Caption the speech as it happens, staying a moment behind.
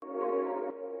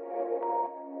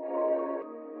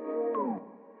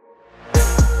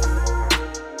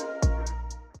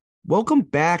Welcome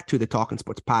back to the Talking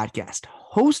Sports Podcast,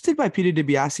 hosted by Peter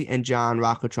DiBiase and John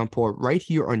Rocco Trumpor, right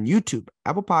here on YouTube,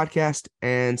 Apple Podcast,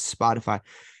 and Spotify.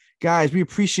 Guys, we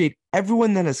appreciate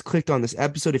everyone that has clicked on this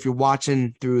episode. If you're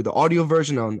watching through the audio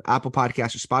version on Apple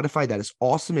Podcast or Spotify, that is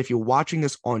awesome. If you're watching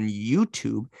this on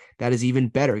YouTube, that is even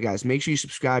better. Guys, make sure you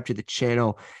subscribe to the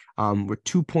channel. We're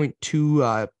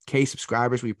 2.2K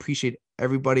subscribers. We appreciate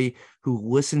everybody who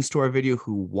listens to our video,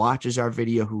 who watches our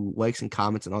video, who likes and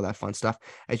comments and all that fun stuff.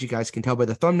 As you guys can tell by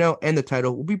the thumbnail and the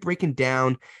title, we'll be breaking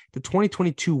down the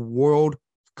 2022 World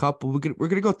Cup. We're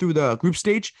gonna go through the group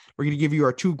stage. We're gonna give you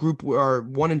our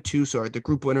 1 and 2, so the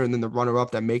group winner and then the runner-up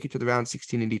that make it to the round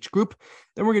 16 in each group.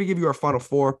 Then we're gonna give you our final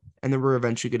four, and then we're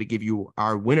eventually gonna give you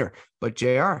our winner. But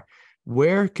JR,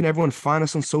 where can everyone find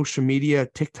us on social media,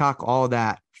 TikTok, all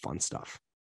that fun stuff?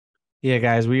 Yeah,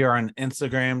 guys, we are on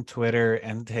Instagram, Twitter,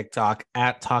 and TikTok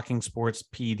at Talking Sports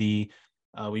PD.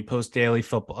 We post daily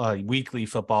football, weekly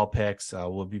football picks.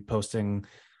 We'll be posting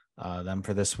them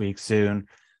for this week soon.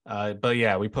 But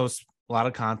yeah, we post a lot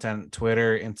of content,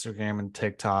 Twitter, Instagram, and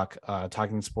TikTok,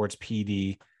 Talking Sports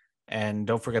PD. And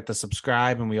don't forget to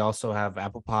subscribe. And we also have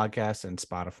Apple Podcasts and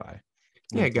Spotify.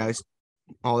 Yeah, guys,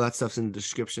 all that stuff's in the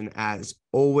description as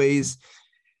always.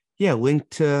 Yeah, link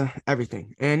to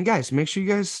everything. And guys, make sure you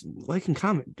guys like and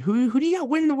comment. Who do you got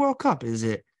winning the World Cup? Is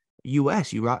it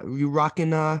US? You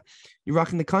rocking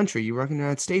the country, you rocking the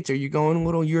United States? Are you going a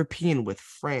little European with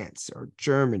France or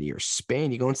Germany or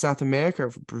Spain? You going South America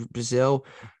or Brazil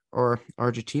or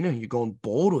Argentina? You going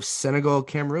bold with Senegal,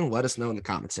 Cameroon? Let us know in the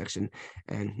comment section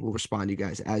and we'll respond to you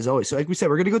guys as always. So like we said,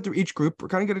 we're gonna go through each group. We're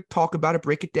kind of gonna talk about it,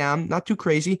 break it down, not too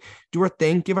crazy, do our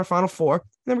thing, give our final four, and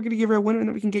then we're gonna give our winner, and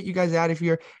then we can get you guys out of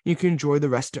here. You can enjoy the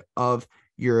rest of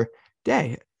your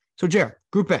day. So Jared,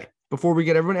 Group A. Before we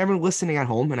get everyone listening at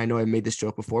home, and I know I made this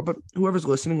joke before, but whoever's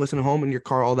listening at home in your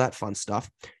car, all that fun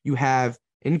stuff. You have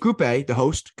in Group A, the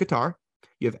host, Qatar.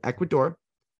 You have Ecuador,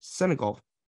 Senegal,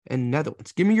 and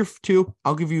Netherlands. Give me your two.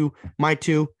 I'll give you my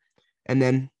two, and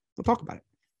then we'll talk about it.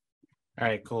 All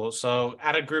right, cool. So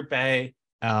out of Group A,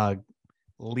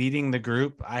 leading the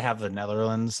group, I have the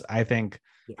Netherlands. I think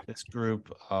this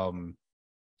group,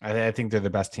 I think they're the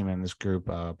best team in this group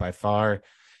by far.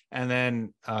 And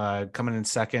then coming in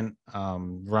second,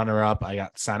 runner-up, I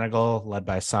got Senegal, led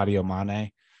by Sadio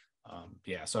Mane.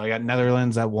 So I got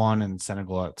Netherlands at 1 and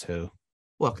Senegal at 2.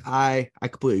 Look, I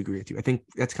completely agree with you. I think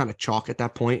that's kind of chalk at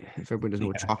that point. If everyone doesn't know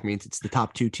what chalk means, it's the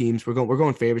top two teams. We're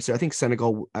going favorites. So I think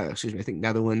I think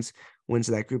Netherlands wins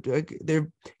that group.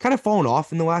 They're kind of fallen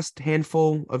off in the last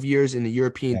handful of years in the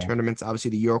European tournaments,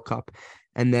 obviously the Euro Cup,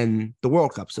 and then the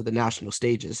World Cup, so the national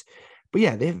stages. But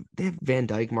yeah, they have Van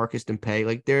Dijk, Marcus Dempsey.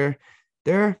 Like they're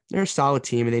a solid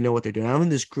team and they know what they're doing. I don't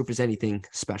think this group is anything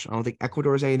special. I don't think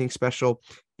Ecuador is anything special.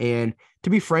 And to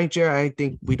be frank, Jared, I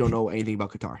think we don't know anything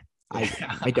about Qatar.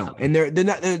 I don't. And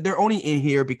they're only in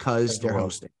here because they're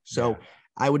hosting. So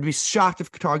I would be shocked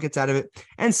if Qatar gets out of it.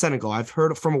 And Senegal, I've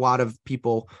heard from a lot of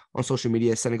people on social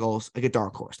media, Senegal's like a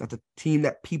dark horse. That's a team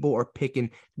that people are picking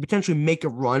to potentially make a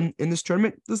run in this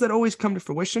tournament. Does that always come to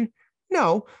fruition?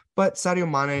 No, but Sadio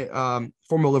Mane,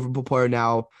 former Liverpool player,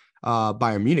 now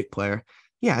Bayern Munich player.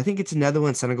 Yeah, I think it's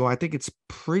Netherlands, Senegal. I think it's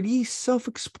pretty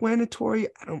self-explanatory.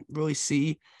 I don't really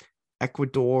see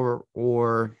Ecuador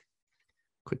or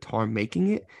Qatar making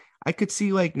it. I could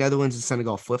see like Netherlands and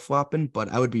Senegal flip-flopping, but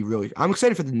I'm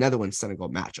excited for the Netherlands-Senegal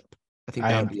matchup. I think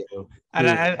that would be cool. And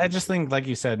I just think, like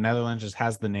you said, Netherlands just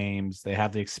has the names, they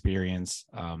have the experience.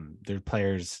 Their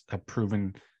players have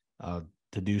proven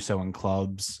to do so in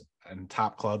clubs and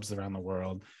top clubs around the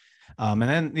world. And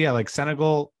then like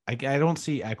Senegal, I don't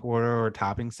see Ecuador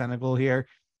topping Senegal here.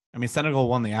 I mean, Senegal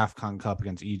won the AFCON Cup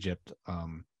against Egypt.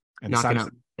 And knocking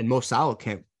out, and Mo Salah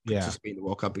can't participate in the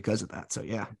World Cup because of that. So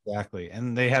yeah, exactly.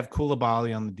 And they have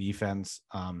Koulibaly on the defense.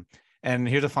 And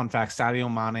here's a fun fact: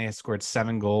 Sadio Mane has scored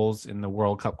 7 goals in the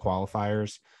World Cup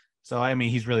qualifiers. So I mean,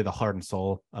 he's really the heart and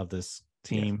soul of this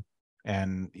team,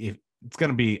 and it's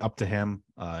going to be up to him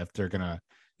if they're going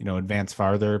to advance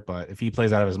farther. But if he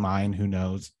plays out of his mind, who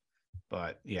knows?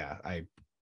 But yeah, I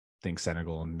think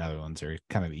Senegal and Netherlands are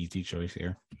kind of the easy choice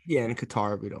here. Yeah, and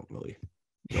Qatar, we don't really.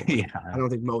 I don't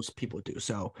think most people do.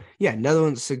 So yeah,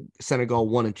 Netherlands, Senegal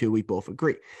 1 and 2, we both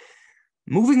agree.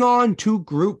 Moving on to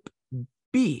Group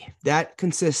B, that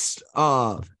consists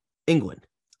of England,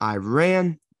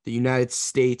 Iran, the United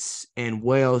States, and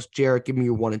Wales. Jared, give me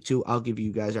your 1 and 2. I'll give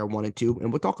you guys our 1 and 2,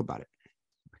 and we'll talk about it.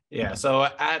 Yeah. So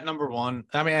at number 1,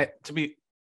 I mean,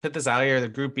 put this out here, the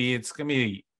Group B, it's gonna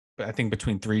be, I think,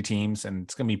 between 3 teams, and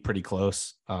it's gonna be pretty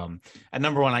close. At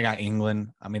number 1, I got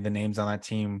England. I mean, the names on that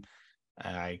team,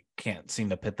 I can't seem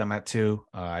to pit them at 2.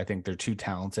 I think they're too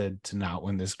talented to not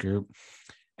win this group.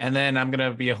 And then I'm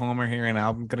going to be a homer here, and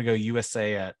I'm going to go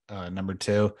USA at number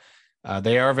 2.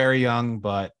 They are very young,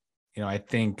 but, I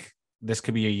think this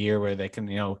could be a year where they can,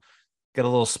 get a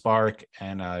little spark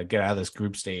and get out of this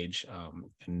group stage.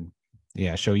 And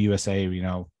yeah, show USA,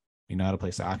 how to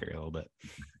play soccer a little bit.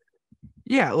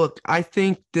 Yeah, look, I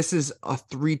think this is a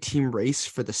 3-team race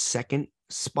for the second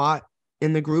spot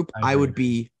in the group.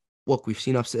 Look, we've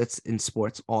seen upsets in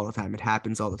sports all the time. It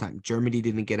happens all the time. Germany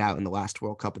didn't get out in the last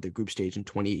World Cup of the group stage in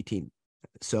 2018.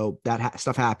 So that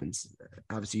stuff happens.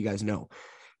 Obviously, you guys know.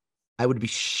 I would be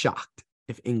shocked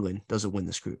if England doesn't win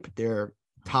this group. They're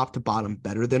top to bottom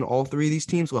better than all 3 of these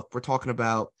teams. Look, we're talking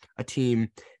about a team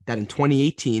that in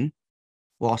 2018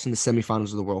 lost in the semifinals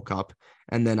of the World Cup.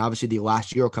 And then obviously the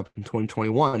last Euro Cup in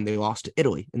 2021, they lost to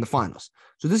Italy in the finals.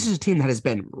 So this is a team that has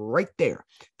been right there.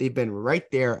 They've been right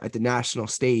there at the national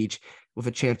stage with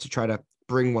a chance to try to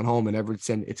bring one home, and everyone's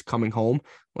saying it's coming home.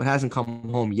 Well, it hasn't come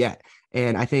home yet.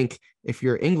 And I think if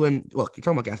you're England, look, you're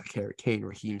talking about guys like Harry Kane,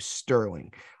 Raheem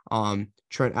Sterling,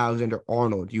 Trent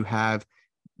Alexander-Arnold. You have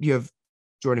Jordan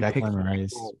Pickford,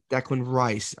 Declan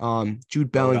Rice,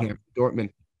 Jude Bellingham, Dortmund.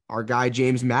 Our guy,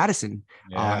 James Madison,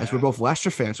 as we're both Leicester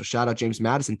fans. So shout out James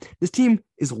Madison. This team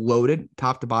is loaded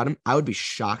top to bottom. I would be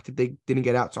shocked if they didn't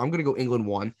get out. So I'm going to go England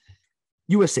 1,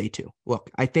 USA 2. Look,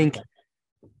 I think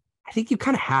you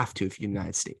kind of have to if you're the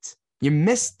United States. You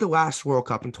missed the last World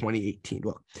Cup in 2018.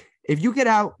 Look, if you get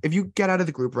out of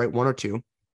the group, right, 1 or 2,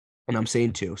 and I'm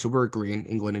saying 2, so we're agreeing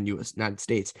England and United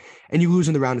States, and you lose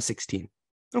in the round of 16.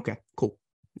 Okay, cool.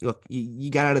 Look, you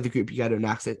got out of the group. You got to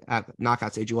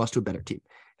knockout stage. You lost to a better team.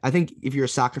 I think if you're a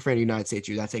soccer fan in the United States,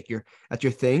 that's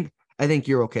your thing. I think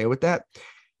you're okay with that.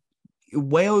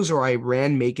 Wales or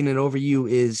Iran making it over you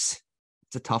it's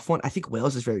a tough one. I think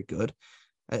Wales is very good.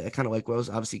 I kind of like Wales.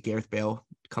 Obviously, Gareth Bale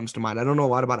comes to mind. I don't know a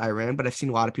lot about Iran, but I've seen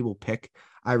a lot of people pick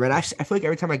Iran. I feel like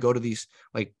every time I go to these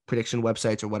like prediction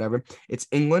websites or whatever, it's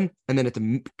England and then it's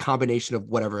a combination of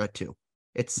whatever at 2.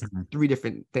 It's 3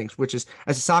 different things, which is,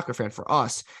 as a soccer fan for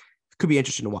us, could be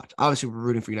interesting to watch. Obviously, we're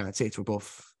rooting for the United States. We're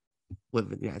both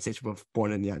live in the United States. We're both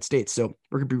born in the United States. So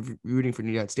we're going to be rooting for the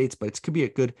United States, but it could be a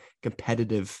good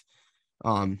competitive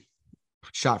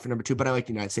shot for number 2. But I like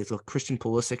the United States. Look, Christian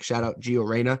Pulisic, shout out Gio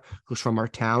Reyna, who's from our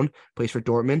town, plays for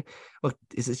Dortmund. Look,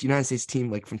 is this United States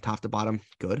team like from top to bottom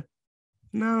good?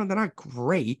 No, they're not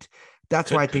great.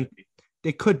 That's why I think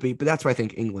they could be, but that's why I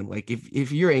think England, like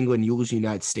if you're England, you lose the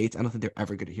United States, I don't think they're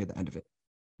ever going to hear the end of it.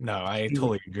 No, I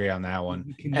totally agree on that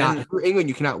one. If you're England,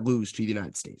 you cannot lose to the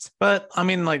United States. But I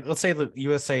mean, like, let's say the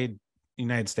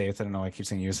United States. I don't know. I keep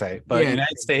saying USA, but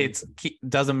United States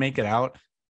doesn't make it out.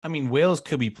 I mean, Wales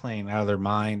could be playing out of their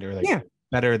mind or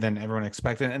better than everyone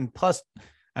expected. And plus,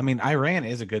 I mean, Iran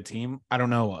is a good team. I don't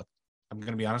know. I'm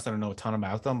going to be honest. I don't know a ton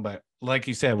about them, but like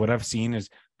you said, what I've seen is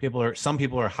some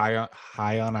people are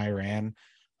high on Iran.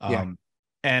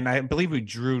 And I believe we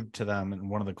drew to them in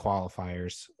one of the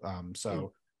qualifiers.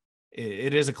 So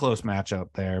it is a close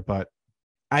matchup there, but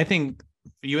I think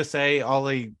USA, all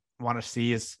they want to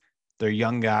see is their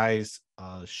young guys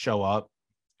show up.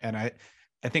 And I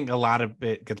think a lot of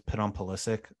it gets put on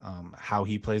Pulisic, how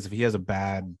he plays. If he has a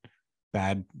bad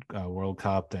World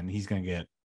Cup, then he's going to get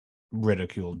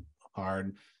ridiculed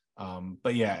hard.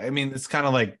 But yeah, I mean, it's kind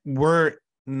of like we're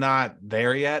not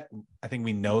there yet. I think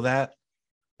we know that,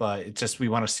 but it's just we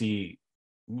obviously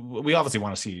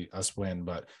want to see us win,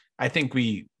 but I think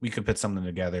we could put something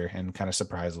together and kind of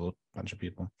surprise a bunch of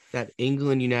people. That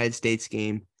England-United States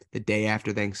game the day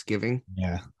after Thanksgiving,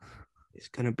 is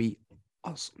going to be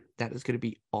awesome. That is going to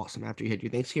be awesome. After you hit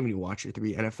your Thanksgiving, you watch your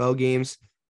 3 NFL games,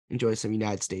 enjoy some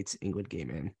United States-England game,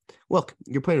 man. Look,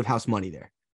 you're playing with house money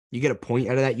there. You get a point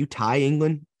out of that. You tie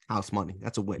England, house money.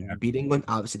 That's a win. You beat England,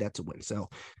 obviously that's a win. So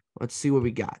let's see what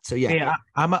we got. So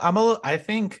I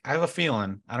think I have a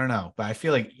feeling, I don't know, but I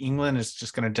feel like England is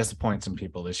just going to disappoint some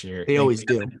people this year. They always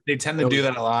do. They tend to do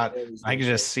that a lot. I can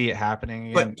just see it happening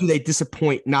again. But do they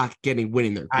disappoint not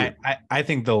winning their group? I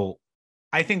think they'll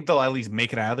at least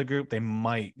make it out of the group. They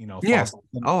might,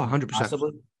 100%.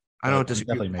 Possibly. I don't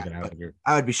disagree. Definitely make it out of the group.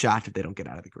 I would be shocked if they don't get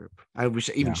out of the group. I would be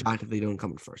even shocked if they don't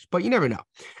come in first. But you never know.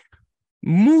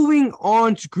 Moving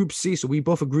on to Group C. So we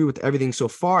both agree with everything so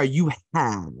far. You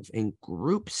have in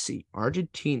Group C,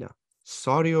 Argentina,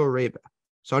 Saudi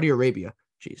Arabia,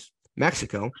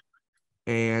 Mexico,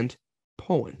 and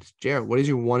Poland. Jared, what is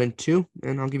your 1 and 2?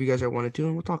 And I'll give you guys our 1 and 2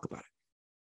 and we'll talk about it.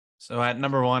 So at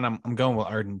number 1, I'm going with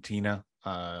Argentina.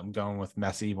 I'm going with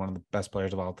Messi, one of the best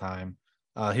players of all time.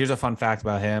 Here's a fun fact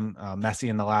about him. Messi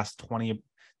in the last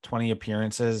 20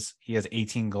 appearances, he has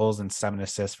 18 goals and 7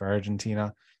 assists for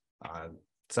Argentina.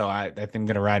 So I think I'm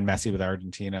going to ride Messi with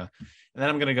Argentina. And then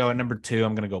I'm going to go at number 2.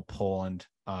 I'm going to go Poland.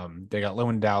 They got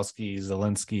Lewandowski,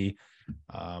 Zelensky.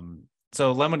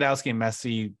 So Lewandowski and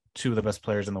Messi, two of the best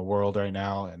players in the world right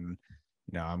now, and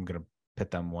I'm gonna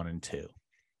pit them 1 and 2.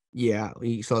 Yeah,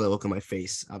 you saw that look on my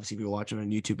face. Obviously, if you're watching on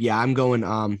YouTube. Yeah, I'm going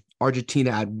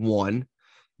Argentina at 1,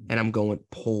 and I'm going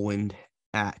Poland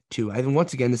at 2. I think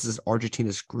once again, this is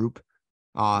Argentina's group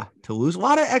to lose. A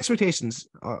lot of expectations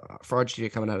for Argentina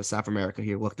coming out of South America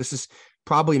here. Look, this is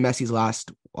probably Messi's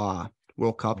last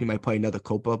World Cup. He might play another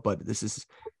Copa, but this is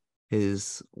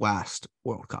his last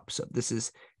World Cup. So this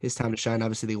is his time to shine.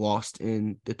 Obviously, they lost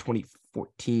in the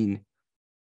 2014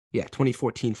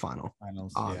 final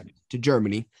Finals, to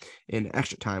Germany in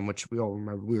extra time, which we all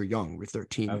remember. We were young. We were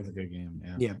 13. That was a good game.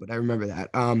 Yeah, but I remember that.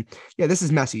 Yeah, this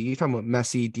is Messi. You're talking about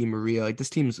Messi, Di Maria. Like this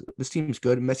team's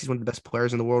good. Messi's one of the best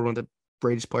players in the world, one of the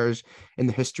greatest players in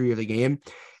the history of the game.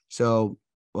 So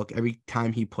look, every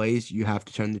time he plays, you have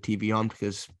to turn the TV on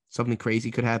because something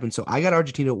crazy could happen. So I got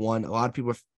Argentina 1. A lot of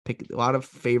people are picking a lot of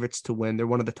favorites to win. They're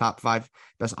one of the top 5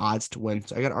 best odds to win.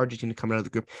 So I got Argentina coming out of the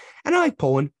group. And I like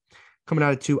Poland coming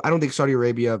out of 2. I don't think Saudi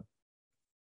Arabia,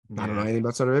 I don't know anything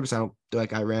about Saudi Arabia, so I don't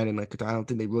like Iran and like I don't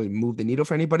think they really move the needle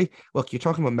for anybody. Look, you're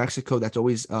talking about Mexico. That's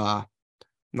always not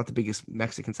the biggest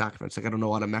Mexican soccer fans. Like I don't know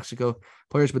a lot of Mexico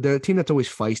players, but they're a team that's always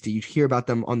feisty. You hear about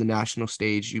them on the national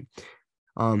stage.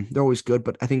 They're always good,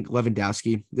 but I think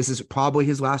Lewandowski, this is probably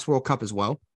his last World Cup as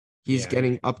well. He's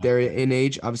getting up there in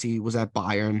age. Obviously, he was at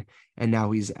Bayern, and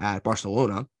now he's at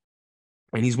Barcelona,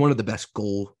 and he's one of the best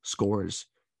goal scorers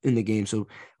in the game. So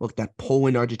look, that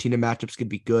Poland-Argentina matchup's could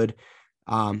be good.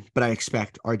 But I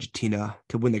expect Argentina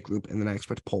to win the group, and then I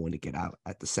expect Poland to get out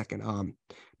at the second.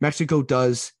 Mexico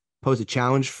does pose a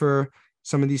challenge for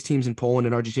some of these teams in Poland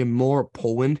and Argentina, more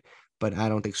Poland, but I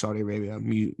don't think Saudi Arabia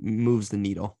moves the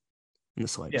needle in the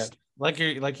slightest. Yeah,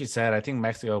 like you said, I think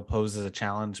Mexico poses a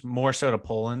challenge more so to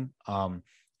Poland. And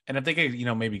if they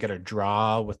could, maybe get a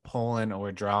draw with Poland or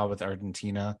a draw with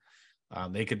Argentina,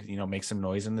 they could, make some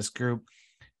noise in this group.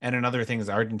 And another thing is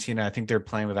Argentina, I think they're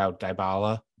playing without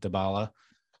Dybala,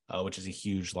 which is a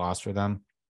huge loss for them.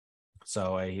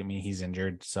 So, I mean, he's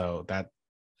injured. So I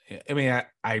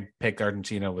picked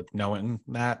Argentina with knowing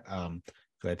that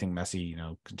because I think Messi,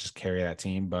 could just carry that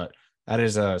team. But that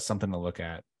is something to look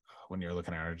at when you're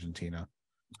looking at Argentina.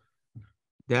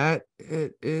 That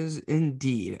it is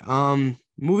indeed.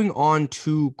 Moving on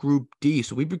to Group D.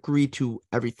 So we've agreed to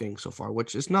everything so far,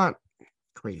 which is not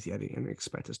crazy. I didn't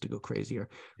expect us to go crazier.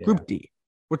 Yeah. Group D.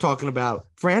 We're talking about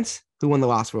France, who won the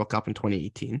last World Cup in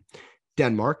 2018.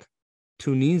 Denmark,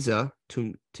 Tunisia.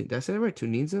 Did I say that right?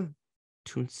 Tunisia.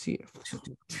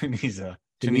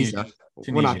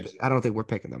 We're not. I don't think we're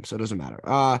picking them, so it doesn't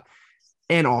matter.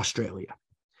 And Australia.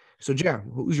 So, Jared,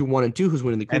 who's your 1 and 2? Who's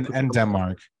winning the group? And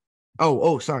Denmark.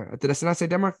 Oh, sorry. Did I not say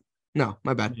Denmark? No,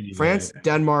 my bad. France,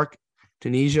 Denmark,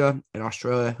 Tunisia, and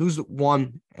Australia. Who's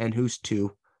 1 and who's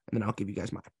 2? And then I'll give you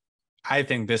guys mine. I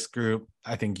think this group,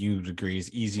 I think you'd agree,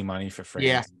 is easy money for France.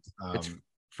 Yeah,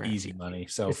 France. Easy money.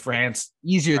 So France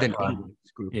easier than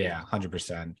England's group. Yeah,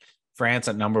 100%. France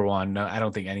at number 1. No, I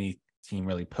don't think any team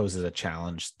really poses a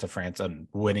challenge to France on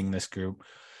winning this group.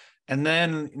 And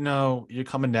then, you're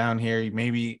coming down here.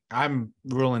 Maybe I'm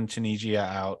ruling Tunisia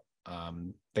out.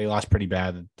 They lost pretty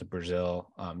bad to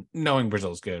Brazil, knowing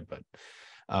Brazil's good. But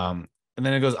and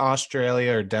then it goes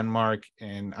Australia or Denmark.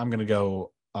 And I'm going to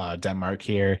go Denmark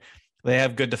here. They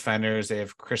have good defenders. They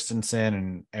have Christensen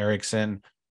and Eriksson.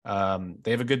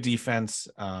 They have a good defense.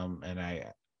 And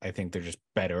I think they're just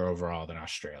better overall than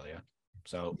Australia.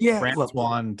 So yeah, France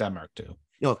 1, Denmark 2.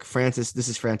 Look, this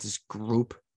is France's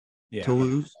group to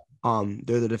lose.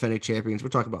 They're the defending champions. We're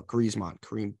talking about Griezmann,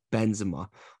 Karim Benzema.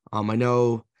 I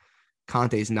know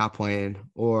Conte's not playing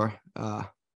or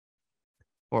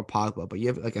Pogba, but you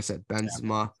have, like I said,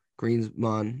 Benzema,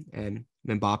 Griezmann, and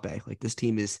Mbappe. Like this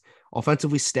team is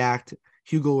offensively stacked.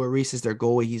 Hugo Lloris is their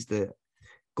goalie. He's the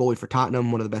goalie for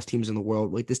Tottenham, one of the best teams in the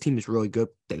world. Like this team is really good.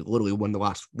 They literally won the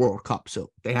last World Cup, so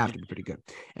they have to be pretty good.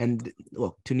 And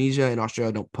look, Tunisia and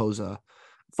Australia don't pose a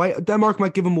fight. Denmark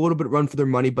might give them a little bit of run for their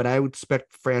money, but I would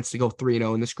expect France to go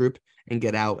 3-0 in this group and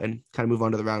get out and kind of move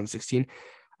on to the round of 16.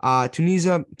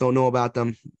 Tunisia, don't know about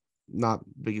them. Not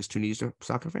biggest Tunisia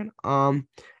soccer fan. And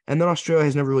then Australia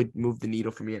has never really moved the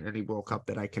needle for me at any World Cup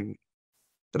that I can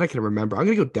remember. I'm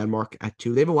gonna go Denmark at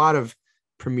 2. They have a lot of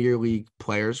Premier League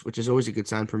players, which is always a good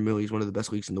sign. Premier League is one of the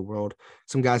best leagues in the world.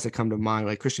 Some guys that come to mind,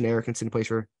 like Christian Eriksen, plays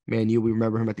for Man U. We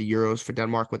remember him at the Euros for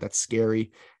Denmark with that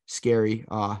scary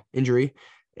injury.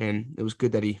 And it was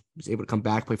good that he was able to come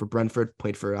back, play for Brentford,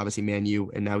 played for obviously Man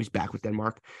U, and now he's back with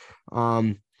Denmark.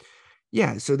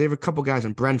 Yeah, so they have a couple guys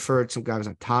on Brentford, some guys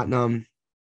on Tottenham.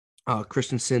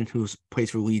 Christensen, who plays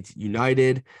for Leeds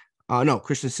United. No,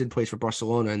 Christensen plays for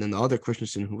Barcelona, and then the other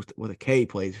Christensen, who with a K,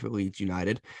 plays for Leeds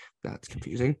United. That's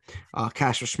confusing.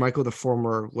 Kasper Schmeichel, the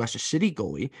former Leicester City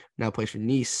goalie, now plays for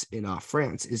Nice in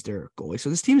France, is their goalie. So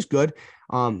this team's good.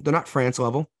 They're not France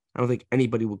level. I don't think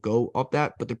anybody will go up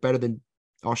that, but they're better than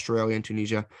Australia and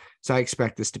Tunisia. So I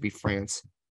expect this to be France,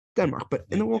 Denmark. But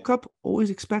in the World Cup, always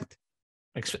expect.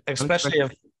 Especially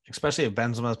if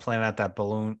Benzema's playing at that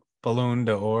Ballon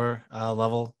d'Or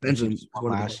level. Benzema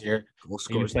last year,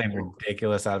 he was playing world.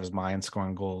 ridiculous out of his mind,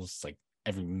 scoring goals like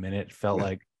every minute. Felt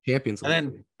like Champions League. And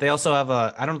then they also have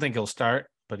I don't think he'll start,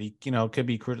 but he could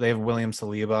be crucial. They have William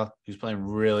Saliba, who's playing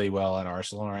really well at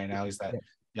Arsenal right now. He's that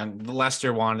young.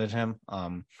 Leicester wanted him,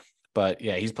 but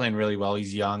yeah, he's playing really well.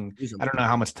 He's young. I don't know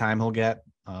how much time he'll get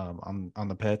on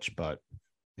the pitch, but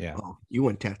yeah. Oh, you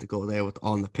went tactical there with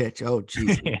on the pitch. Oh,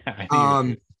 geez.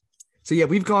 Yeah, so yeah,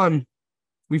 we've gone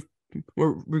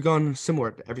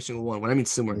similar to every single one. When I mean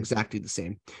similar, exactly the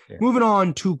same. Yeah. Moving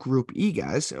on to Group E,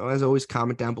 guys. As always,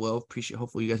 comment down below. Appreciate.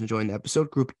 Hopefully, you guys enjoying the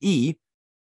episode. Group E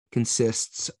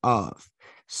consists of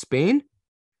Spain,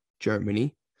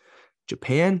 Germany,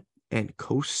 Japan, and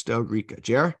Costa Rica.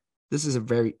 Jer, this is a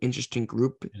very interesting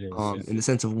group. In the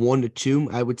sense of 1 to 2.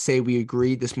 I would say we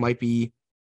agree this might be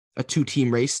a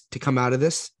 2-team race to come out of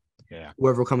this. Yeah.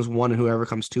 Whoever comes 1 and whoever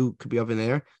comes 2 could be up in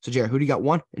there. So, Jer, who do you got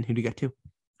 1 and who do you got 2?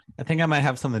 I think I might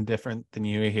have something different than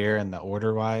you here in the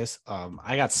order wise.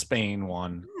 I got Spain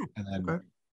 1 and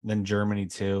then Germany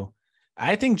 2.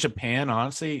 I think Japan,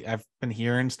 honestly, I've been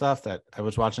hearing stuff that I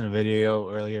was watching a video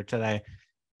earlier today.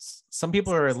 Some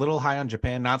people are a little high on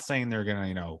Japan, not saying they're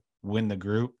going to, win the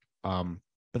group. But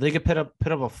they could put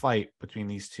up a fight between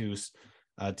these two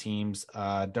teams.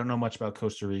 Don't know much about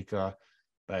Costa Rica,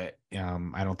 but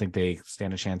I don't think they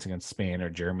stand a chance against Spain or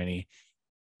Germany.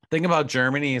 Thing about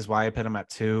Germany is why I put them at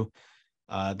 2.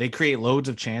 They create loads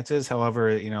of chances.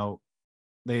 However,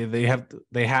 they have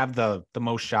the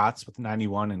most shots with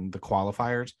 91 in the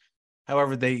qualifiers.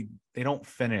 However, they don't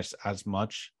finish as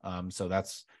much. So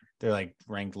they're like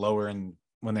ranked lower in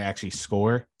when they actually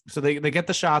score. So they get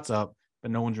the shots up,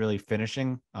 but no one's really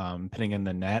finishing, putting in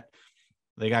the net.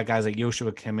 They got guys like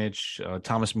Joshua Kimmich,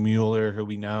 Thomas Mueller, who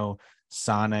we know,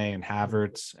 Sane and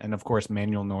Havertz, and of course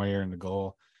Manuel Neuer in the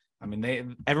goal. I mean,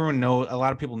 a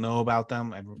lot of people know about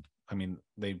them. I mean,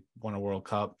 they won a World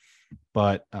Cup,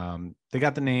 but they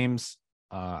got the names.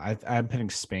 I'm putting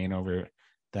Spain over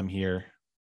them here.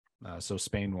 So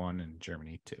Spain 1 and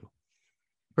Germany 2.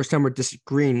 First time we're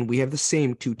disagreeing. We have the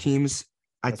same 2 teams.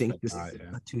 I think this is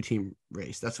a 2-team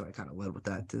race. That's why I kind of led with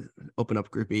that to open up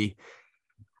Group E.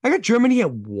 I got Germany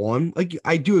at 1. Like,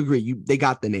 I do agree. They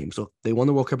got the name. So they won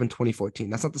the World Cup in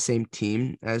 2014. That's not the same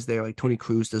team as they're like Toni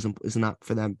Kroos is not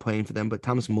for them playing for them, but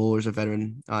Thomas Mueller's a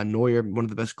veteran. Neuer, one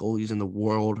of the best goalies in the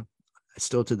world,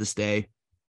 still to this day.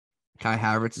 Kai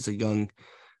Havertz is a young,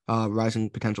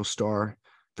 rising potential star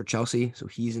for Chelsea. So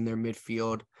he's in their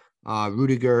midfield.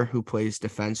 Rudiger, who plays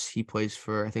defense, he plays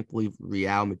for, I believe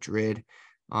Real Madrid.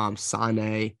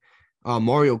 Sane,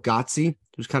 Mario Götze,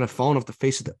 who's kind of fallen off the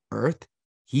face of the earth.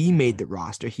 He made the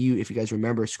roster. He, if you guys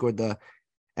remember, scored the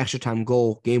extra time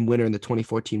goal, game winner in the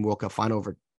 2014 World Cup final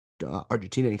over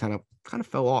Argentina, and kind of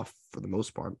fell off for the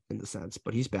most part in the sense.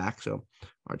 But he's back, so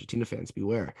Argentina fans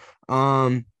beware.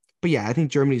 But yeah, I think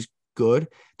Germany's good.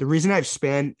 The reason I have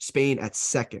Spain at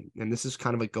 2nd, and this is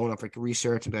kind of like going off like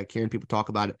research and like hearing people talk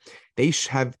about it, they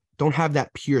don't have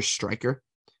that pure striker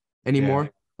anymore. Yeah.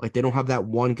 Like they don't have that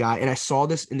one guy. And I saw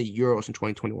this in the Euros in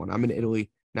 2021. I'm an Italy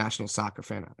national soccer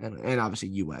fan and obviously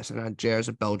U.S. And Jared's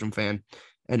a Belgium fan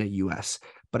and a U.S.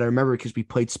 But I remember because we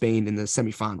played Spain in the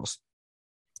semifinals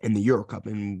in the Euro Cup,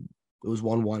 and it was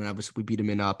 1-1, and obviously we beat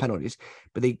them in penalties.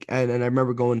 But and I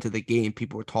remember going to the game,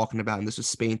 people were talking about, and this was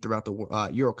Spain throughout the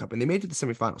Euro Cup, and they made it to the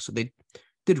semifinals, so they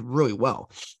did really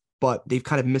well. But they've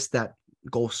kind of missed that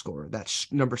goal scorer, that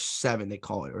number 7 they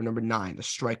call it, or number 9, the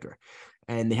striker.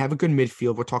 And they have a good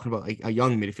midfield. We're talking about like a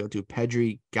young midfield too.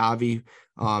 Pedri, Gavi,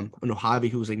 Javi,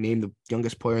 who was like named the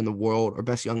youngest player in the world or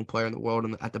best young player in the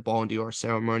world at the Ballon d'Or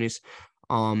ceremonies.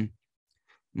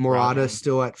 Morata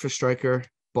still for striker,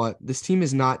 but this team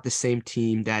is not the same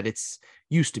team that it's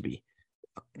used to be.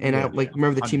 And I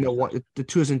remember the team that won the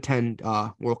 2010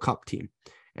 World Cup team.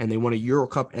 And they won a Euro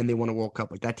Cup and they won a World Cup.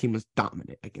 Like that team was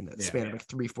dominant, like in that span of like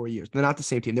 3-4 years. They're not the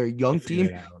same team. They're a young team,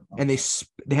 and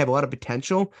they have a lot of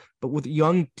potential. But with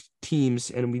young teams,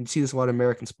 and we see this a lot in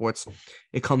American sports,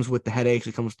 it comes with the headaches,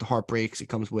 it comes with the heartbreaks, it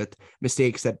comes with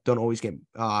mistakes that don't always get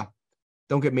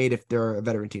made if they're a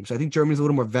veteran team. So I think Germany's a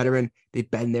little more veteran. They've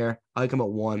been there. I like them at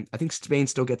 1. I think Spain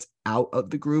still gets out of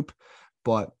the group,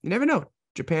 but you never know.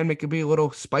 Japan could be a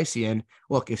little spicy. And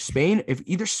look, if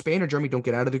either Spain or Germany don't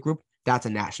get out of the group, that's a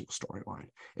national storyline.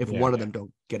 If Yeah. one of them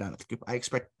don't get out of the group, I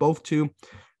expect both to.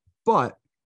 But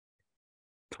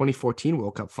 2014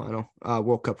 World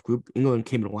Cup group, England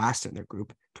came in last in their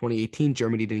group. 2018,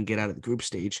 Germany didn't get out of the group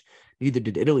stage. Neither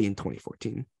did Italy in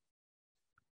 2014.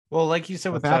 Well, like you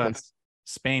said with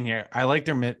Spain here, I like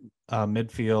their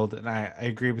midfield, and I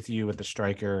agree with you with the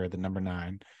striker or the number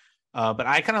 9. But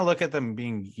I kind of look at them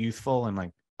being youthful in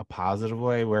like a positive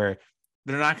way, where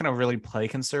they're not going to really play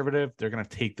conservative. They're going to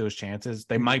take those chances.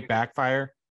 They might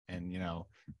backfire and,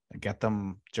 get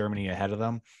them Germany ahead of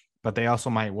them, but they also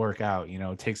might work out,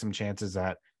 take some chances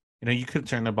that, you could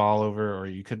turn the ball over or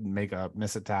you could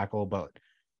miss a tackle. But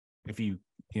if you,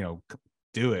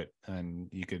 do it, and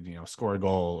you could, score a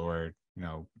goal or,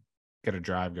 get a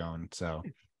drive going. So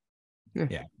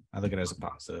yeah, I look at it as a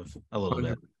positive a little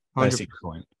bit. I see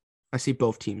your point. I see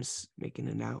both teams making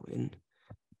it out in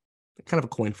kind of a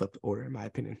coin flip order, in my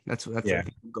opinion. That's I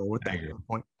think we'll go with that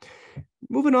point.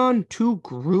 Moving on to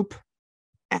Group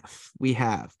F, we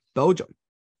have Belgium,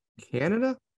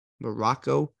 Canada,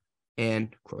 Morocco,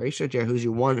 and Croatia. Jared, who's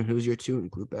your 1 and who's your 2 in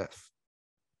Group F?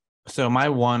 So my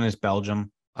 1 is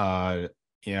Belgium.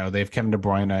 They have Kevin De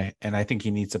Bruyne, and I think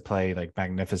he needs to play like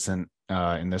magnificent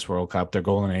in this World Cup. Their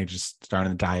golden age is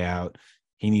starting to die out.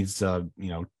 He needs to,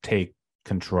 take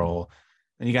control.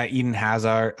 And you got Eden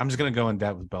Hazard. I'm just gonna go in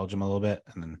depth with Belgium a little bit,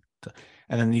 and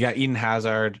then you got Eden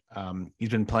Hazard. He's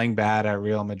been playing bad at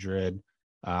Real Madrid.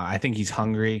 I think he's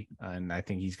hungry, and I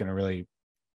think he's gonna really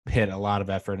put a lot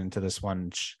of effort into this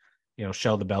one.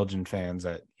 Show the Belgian fans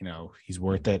that he's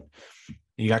worth it.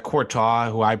 You got Courtois,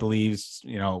 who I believe is,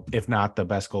 if not the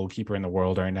best goalkeeper in the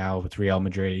world right now with Real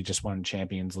Madrid. He just won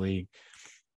Champions League.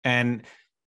 And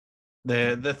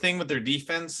the thing with their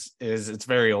defense is it's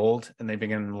very old, and they've been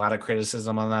getting a lot of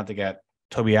criticism on that. They got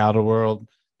Toby Alderweireld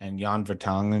and Jan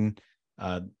Vertonghen.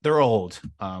 They're old.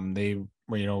 They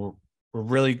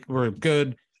were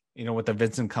good, with the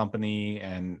Vincent Company,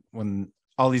 and when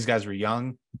all these guys were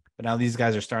young, but now these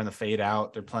guys are starting to fade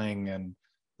out. They're playing in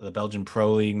the Belgian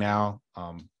Pro League now.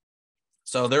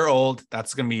 So they're old.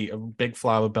 That's going to be a big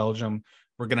flaw with Belgium.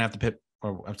 We're going to have to put,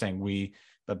 or I'm saying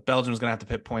but Belgium's going to have to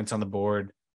put points on the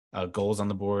board, goals on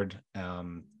the board,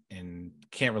 and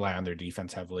can't rely on their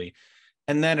defense heavily.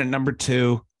 And then at number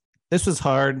 2, this was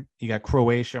hard. You got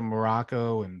Croatia,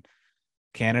 Morocco, and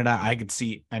Canada. I could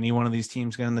see any one of these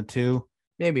teams getting the 2.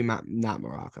 Maybe not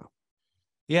Morocco.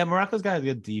 Yeah, Morocco's got a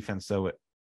good defense, though.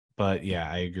 But yeah,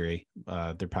 I agree.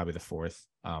 They're probably the 4th.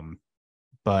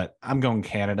 But I'm going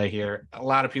Canada here. A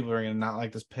lot of people are going to not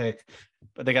like this pick,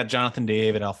 but they got Jonathan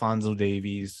David, Alphonso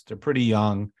Davies. They're pretty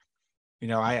young.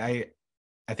 I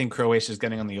think Croatia is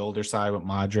getting on the older side with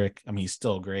Modric. I mean, he's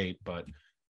still great, but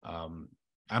I'm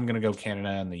going to go Canada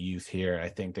and the youth here. I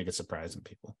think they could surprise some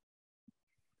people.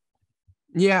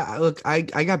 Yeah, look, I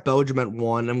got Belgium at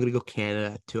 1. I'm going to go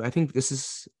Canada at 2. I think this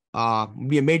is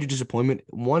be a major disappointment.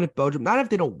 1, if Belgium, not if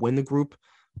they don't win the group,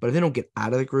 but if they don't get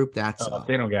out of the group, that's if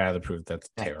they don't get out of the group, that's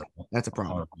terrible. That's a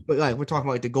problem. But like we're talking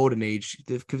about like the golden age,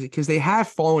 because they have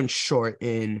fallen short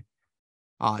in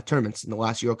tournaments. In the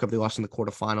last Euro Cup, they lost in the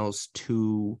quarterfinals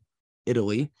to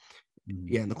Italy. Mm-hmm.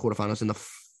 Yeah, in the quarterfinals. In the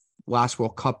last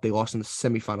World Cup, they lost in the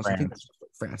semifinals. I think that's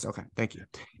France. Okay, thank you.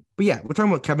 But yeah, we're talking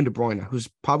about Kevin De Bruyne, who's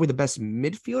probably the best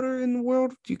midfielder in the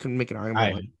world. You can make an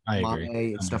argument I agree.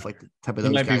 Mane and stuff like the type of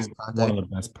those guys. One of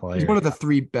the best players. He's one of the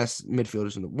 3 best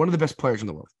midfielders one of the best players in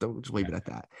the world. Don't just leave it at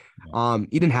that. Yeah.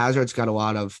 Eden Hazard's got a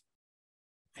lot of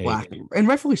flack, and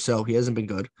rightfully so. He hasn't been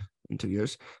good in 2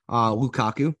 years.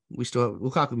 Lukaku,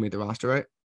 Lukaku made the roster, right?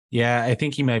 Yeah, I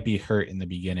think he might be hurt in the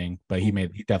beginning, but he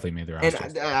definitely made the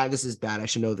roster. And this is bad. I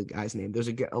should know the guy's name. There's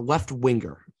a left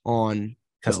winger on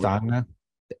Castagna.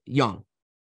 Young.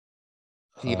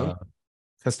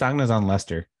 Castagna's on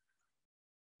Leicester.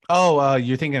 Oh,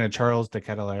 you're thinking of Charles de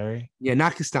Ketelaere? Yeah,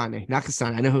 not Castagna.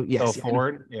 I know who. Yes.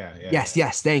 Ford. Yeah.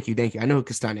 Yes. Thank you. I know who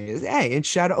Castagna is. Hey, and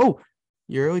shout out. Oh,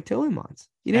 Yuri Tillemans.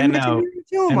 You didn't mention Yuri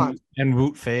Tillemans. And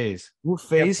Wout Faes.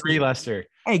 3 Leicester.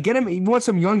 Hey, get him. You want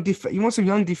some young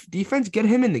defense? Get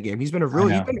him in the game. He's been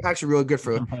actually really good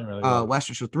for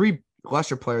Leicester. So 3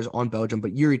 Leicester players on Belgium,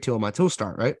 but Yuri Tillemans, he'll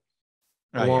start, right?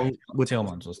 With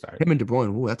Tillmans will start. Him and De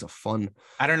Bruyne. Ooh, that's a fun.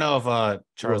 I don't know if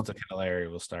Charles de Ketelaere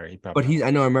will start. I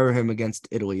remember him against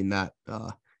Italy in that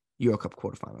Euro Cup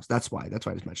quarterfinals. That's why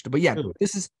he's mentioned. But yeah,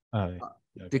 this is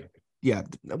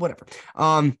whatever.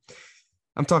 I'm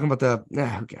talking about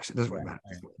who cares? It doesn't really matter.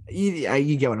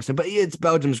 You get what I'm saying. But it's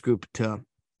Belgium's group to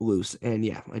lose, and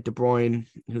yeah, like De Bruyne,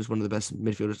 who's one of the best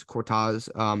midfielders. Courtois,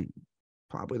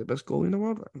 probably the best goalie in the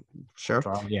world. Sure.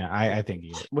 Yeah, I think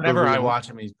he is. Whenever I watch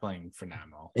him, he's playing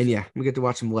phenomenal. And yeah, we get to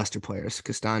watch some Leicester players: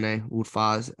 Castane, Wout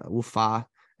Faes,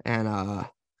 and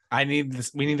We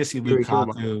need to see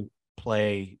Lukaku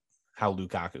play how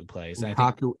Lukaku plays. And I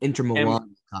think Lukaku, Inter him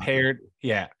Milan, Lukaku.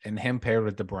 paired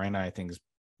with De Bruyne, I think is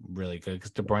really good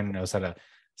because De Bruyne knows how to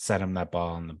set him that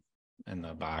ball in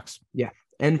the box. Yeah.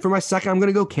 And for my second, I'm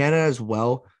gonna go Canada as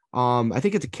well. I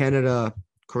think it's a Canada,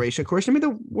 Croatia. Croatia made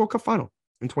the World Cup final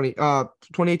in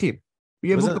 2018.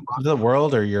 Yeah, Was it the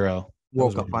World or Euro?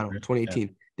 World Cup final in 2018.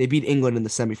 Yeah. They beat England in the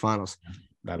semifinals.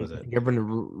 That was it.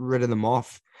 Everyone rid of them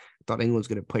off. Thought England was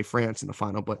going to play France in the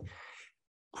final, but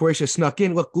Croatia snuck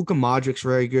in. Look, Luka Modric's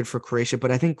very good for Croatia,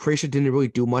 but I think Croatia didn't really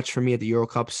do much for me at the Euro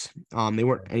Cups. They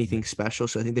weren't anything special,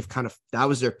 so I think they've that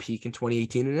was their peak in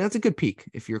 2018, and that's a good peak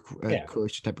if you're a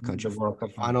Croatia type of country. The World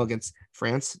Cup final against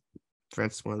France.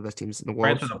 France is one of the best teams in the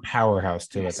world. France was a powerhouse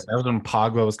too. Yes. That was when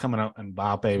Pogba was coming out and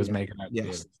Mbappe was making that.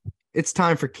 Yes. It's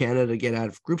time for Canada to get out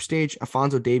of group stage.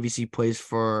 Alphonso Davies, he plays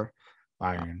for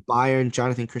Bayern.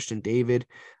 Jonathan Christian David,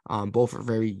 both are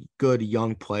very good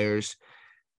young players.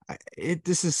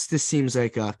 This seems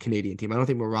like a Canadian team. I don't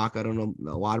think Morocco. I don't know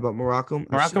a lot about Morocco.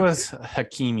 Morocco is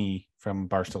Hakimi from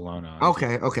Barcelona.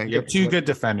 Okay. You have two good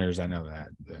defenders. I know that.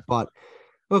 Yeah. But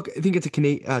look, I think it's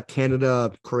a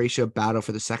Canada Croatia battle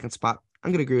for the second spot.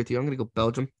 I'm gonna agree with you. I'm gonna go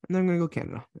Belgium, and then I'm gonna go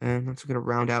Canada, and that's gonna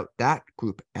round out that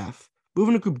Group F.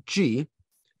 Moving to Group G.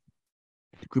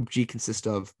 Group G consists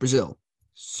of Brazil,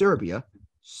 Serbia,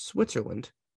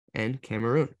 Switzerland, and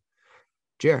Cameroon.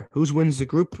 Jer, who wins the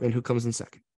group and who comes in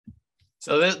second?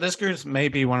 So this group may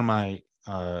be one of my,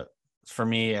 for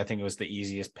me, I think it was the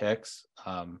easiest picks.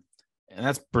 And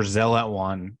that's Brazil at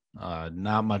 1.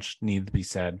 Not much needs to be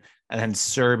said. And then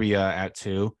Serbia at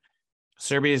 2.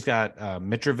 Serbia's got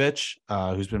Mitrovic,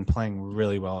 who's been playing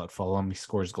really well at Fulham. He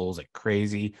scores goals like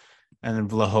crazy. And then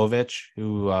Vlahovic,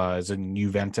 who is in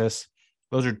Juventus.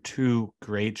 Those are two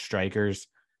great strikers,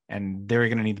 and they're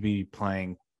going to need to be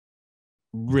playing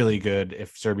really good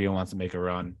if Serbia wants to make a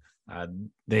run.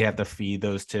 They have to feed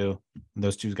those two.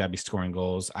 Those two's got to be scoring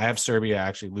goals. I have Serbia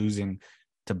actually losing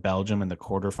to Belgium in the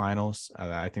quarterfinals.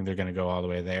 I think they're going to go all the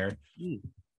way there.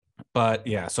 But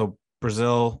yeah, so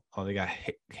Brazil, they got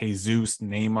Jesus,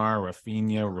 Neymar,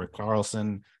 Rafinha, Rick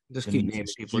Carlson, just keep naming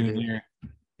people. Jr.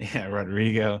 Yeah,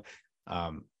 Rodrigo.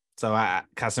 So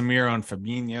Casemiro and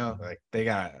Fabinho, like they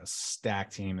got a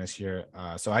stacked team this year.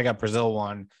 So I got Brazil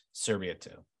 1, Serbia 2.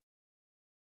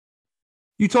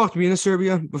 You talked to me into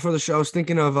Serbia before the show. I was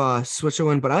thinking of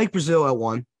Switzerland, but I like Brazil at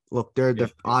 1. Look, they're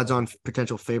the odds-on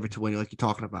potential favorite to win, like you're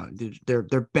talking about.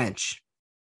 Their bench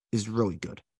is really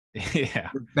good. Yeah,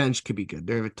 their bench could be good.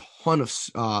 They have a ton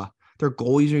of their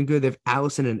goalies are good. They have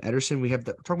Allison and Ederson. We're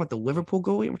talking about the Liverpool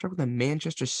goalie, and we're talking about the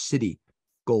Manchester City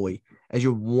goalie as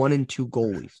your 1 and 2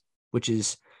 goalies, which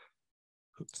is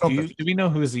do we know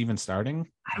who's even starting?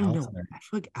 I don't know. I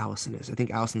feel like Allison is. I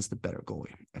think Allison's the better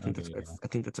goalie. I think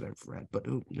that's what I've read, but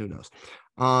who knows?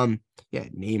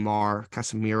 Neymar,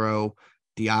 Casemiro,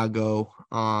 Thiago,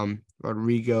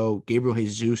 Rodrigo, Gabriel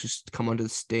Jesus who's come onto the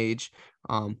stage,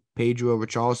 Pedro,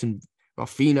 Richarlison,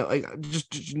 Rafinha,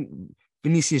 just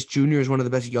Vinicius Jr. is one of the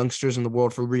best youngsters in the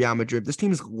world for Real Madrid. This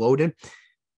team is loaded.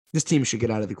 This team should get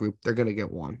out of the group. They're going to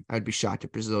get 1. I'd be shocked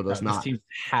if Brazil does not. This team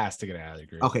has to get out of the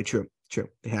group. Okay, true.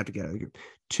 They have to get out of the group.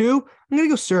 2, I'm going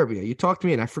to go Serbia. You talked to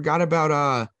me, and I forgot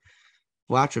about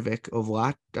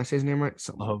Vlahovic. Did I say his name right?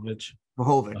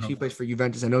 Vlahovic. He plays for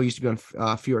Juventus. I know he used to be on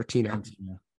Fiorentina.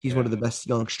 He's one of the best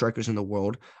young strikers in the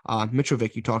world.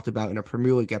 Mitrovic, you talked about in a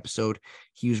Premier League episode.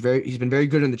 He's been very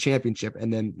good in the Championship,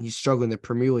 and then he's struggling in the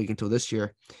Premier League until this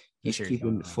year. He's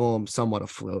keeping Fulham somewhat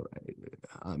afloat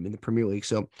in the Premier League.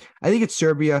 So I think it's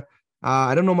Serbia.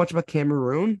 I don't know much about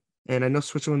Cameroon, and I know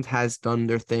Switzerland has done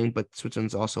their thing, but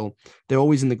Switzerland's they're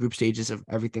always in the group stages of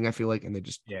everything, I feel like, and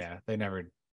they never.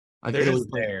 They're just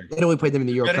there. Italy played them in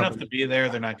the Euro Cup. Good enough to be there.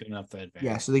 They're not good enough to advance.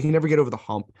 Yeah, so they can never get over the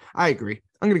hump. I agree.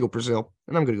 I'm going to go Brazil,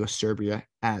 and I'm going to go Serbia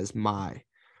as my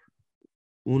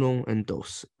uno and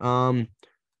dos. A little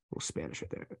Spanish right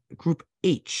there. Group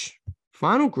H,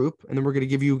 final group, and then we're going to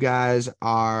give you guys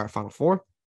our final 4,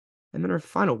 and then our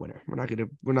final winner. We're not going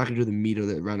to do the meat of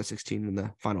the round of 16 and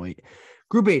the final 8.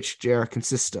 Group H, JR,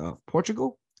 consists of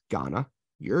Portugal, Ghana,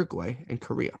 Uruguay, and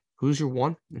Korea. Who's your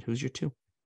 1 and who's your 2?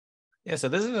 Yeah, so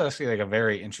this is actually like a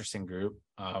very interesting group.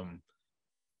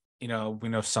 We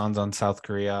know Son's on South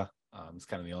Korea. It's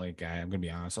kind of the only guy, I'm going to be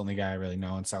honest, only guy I really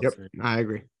know in South Korea. I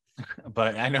agree.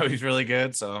 But I know he's really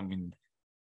good. So, I mean,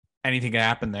 anything can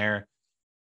happen there.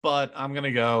 But I'm going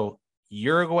to go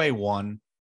Uruguay 1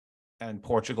 and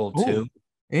Portugal 2.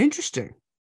 Interesting.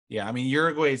 Yeah, I mean,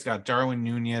 Uruguay's got Darwin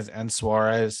Nunez and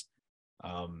Suarez.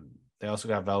 They also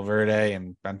got Valverde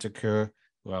and Bentancur.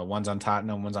 One's on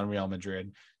Tottenham, one's on Real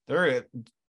Madrid. Their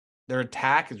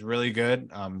attack is really good.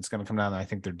 It's going to come down to, I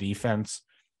think, their defense.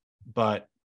 But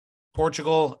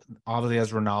Portugal obviously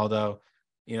has Ronaldo.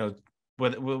 You know,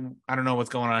 with I don't know what's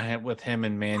going on with him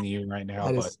and Man U right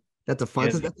now, but that's a fun.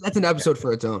 That's an episode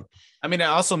for its own. I mean, it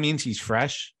also means he's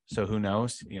fresh, so who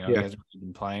knows? You know, he Yeah. hasn't really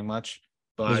been playing much.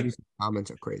 Those But recent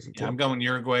comments are crazy too. I'm going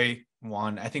Uruguay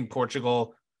 1. I think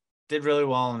Portugal did really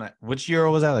well in that. Which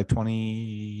Euro was that? Like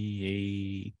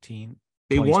 2018?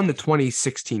 They won the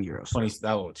 2016 Euros. 20,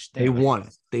 they won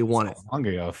it. They won it. Long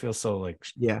ago. It feels so like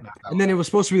and then it was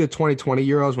supposed to be the 2020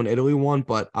 Euros when Italy won,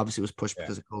 but obviously it was pushed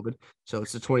because of COVID. So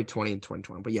it's the 2020 and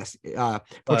 2020. But yes,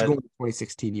 Portugal won the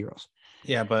 2016 Euros.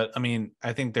 Yeah, but I mean,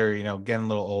 I think they're getting a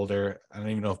little older. I don't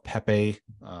even know if Pepe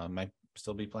might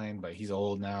still be playing, but he's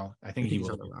old now. I think he's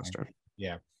on the roster.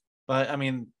 Yeah, but I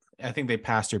mean, I think they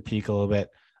passed their peak a little bit.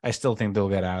 I still think they'll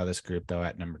get out of this group though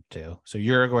at number 2. So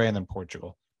Uruguay and then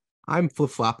Portugal. I'm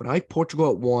flip-flopping. I like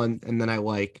Portugal at 1, and then I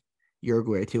like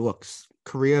Uruguay at 2. Look,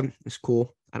 Korea is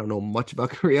cool. I don't know much about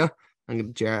Korea. I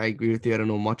agree with you. I don't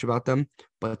know much about them,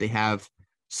 but they have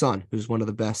Son, who's one of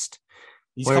the best.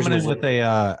 He's coming in with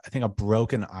I think a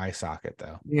broken eye socket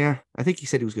though. Yeah, I think he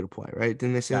said he was going to play, right?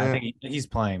 Didn't they say that? I think he's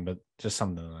playing, but just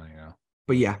something,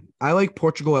 But yeah, I like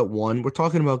Portugal at 1. We're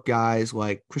talking about guys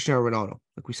like Cristiano Ronaldo.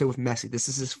 Like we said with Messi, this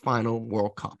is his final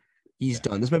World Cup. He's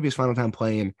done. This might be his final time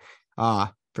playing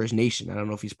for his nation. I don't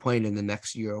know if he's playing in the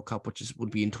next Euro Cup, which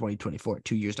would be in 2024,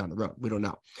 2 years down the road. We don't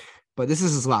know. But this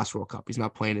is his last World Cup. He's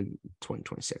not playing in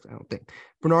 2026, I don't think.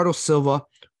 Bernardo Silva,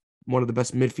 one of the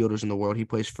best midfielders in the world. He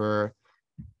plays for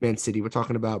Man City. We're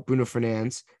talking about Bruno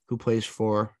Fernandes, who plays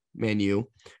for Man U.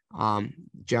 João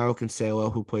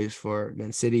Cancelo, who plays for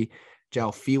Man City.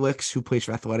 João Felix, who plays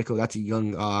for Atletico. That's a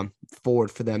young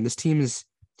forward for them. This team is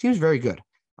very good.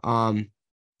 And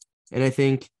I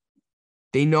think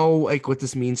they know like what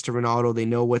this means to Ronaldo. They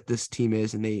know what this team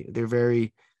is, and they're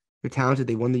talented.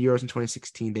 They won the Euros in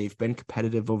 2016. They've been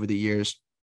competitive over the years.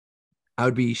 I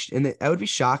would be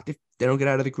shocked if they don't get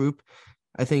out of the group.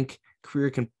 I think Korea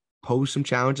can pose some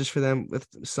challenges for them with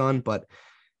Son, but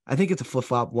I think it's a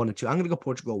flip-flop 1 and 2. I'm going to go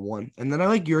Portugal 1. And then I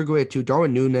like Uruguay at 2.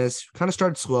 Darwin Núñez kind of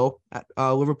started slow at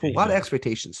Liverpool. A lot of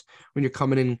expectations when you're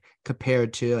coming in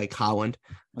compared to like Holland.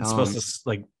 It's supposed to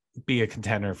like be a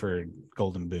contender for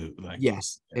Golden Boot.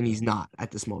 Yes, and he's not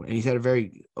at this moment. And he's had a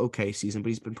very okay season, but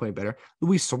he's been playing better.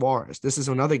 Luis Suarez. This is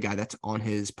another guy that's on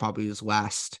his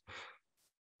last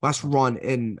run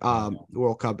in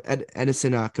World Cup.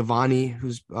 Edison Cavani,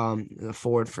 who's a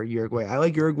forward for Uruguay. I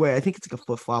like Uruguay. I think it's like a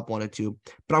flip-flop 1 and 2,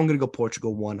 but I'm going to go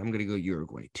Portugal 1. I'm going to go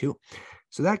Uruguay 2.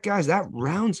 So that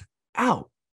rounds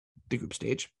out the group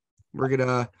stage. We're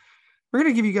going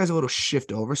to give you guys a little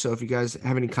shift over. So if you guys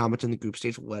have any comments on the group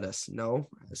stage, let us know.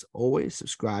 As always,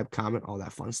 subscribe, comment, all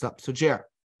that fun stuff. So Jared,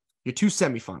 your 2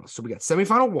 semifinals. So we got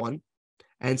semifinal 1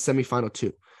 and semifinal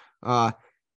 2.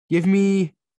 Give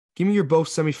me your both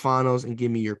semifinals and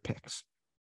give me your picks.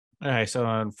 All right. So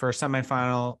on first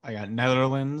semifinal, I got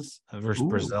Netherlands versus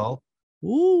Brazil.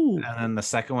 Ooh. And then the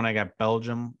second one, I got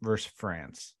Belgium versus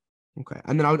France. Okay.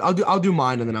 And then I'll do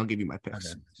mine, and then I'll give you my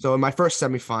picks. Okay. So in my first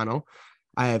semifinal,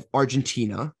 I have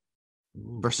Argentina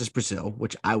versus Brazil,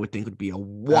 which I would think would be a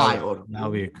wild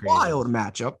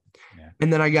matchup. Yeah.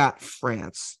 And then I got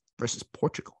France versus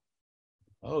Portugal.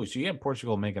 Oh, so you have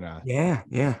Portugal making a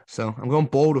yeah. So I'm going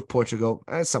bold with Portugal.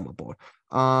 Somewhat bold.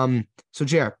 So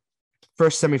Jared,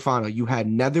 first semifinal, you had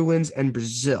Netherlands and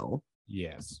Brazil.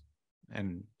 Yes.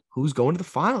 And who's going to the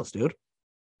finals, dude?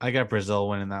 I got Brazil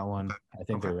winning that one. I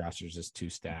think their roster is just too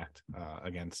stacked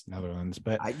against Netherlands,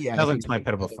 but Netherlands might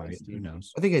put up a fight. Who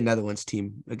knows? I think a Netherlands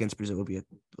team against Brazil would be a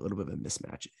little bit of a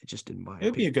mismatch. It just didn't buy. It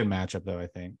would be a good matchup, though. I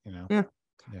think Yeah.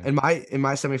 In my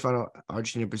semifinal,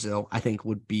 Argentina Brazil, I think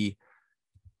would be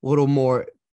a little more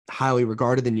highly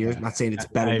regarded than yours. I'm not saying it's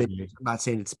better. I'm not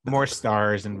saying it's better. More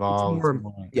stars involved.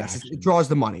 Yes, it draws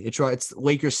the money. It's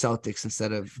Lakers Celtics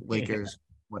instead of Lakers.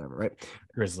 Whatever, right?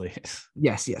 Grizzlies.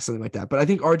 Yes, something like that. But I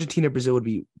think Argentina, Brazil would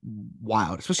be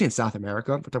wild, especially in South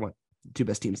America. We're talking about the 2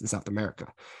 best teams in South America.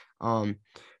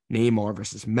 Neymar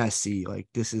versus Messi. Like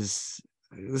this is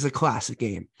a classic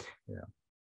game. Yeah.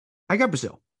 I got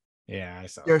Brazil. Yeah, I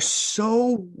saw. They're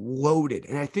so loaded,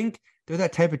 and I think they're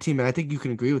that type of team. And I think you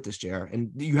can agree with this, Jared.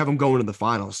 And you have them going to the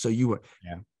finals, so you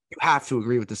have to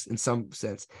agree with this in some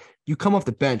sense. You come off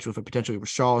the bench with a potentially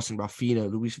Richarlison,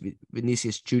 Rafinha, Luis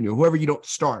Vinicius Jr., whoever you don't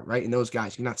start, right? And those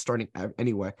guys, you're not starting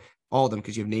anyway, all of them,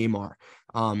 because you have Neymar.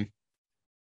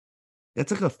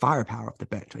 That's like a firepower off the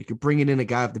bench. Like you're bringing in a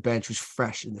guy off the bench who's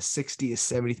fresh in the 60th,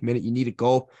 70th minute. You need a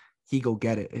goal. He'll go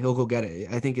get it.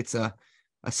 I think it's a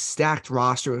stacked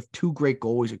roster of 2 great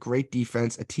goalies, a great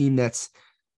defense, a team that's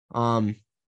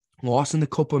lost in the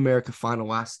Copa America final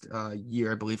last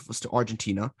year, I believe, was to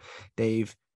Argentina. They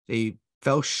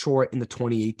fell short in the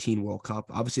 2018 World Cup.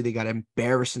 Obviously, they got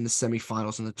embarrassed in the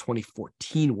semifinals in the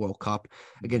 2014 World Cup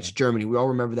against Germany. We all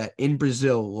remember that. In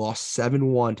Brazil, lost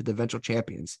 7-1 to the eventual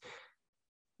champions.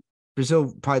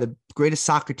 Brazil, probably the greatest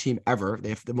soccer team ever. They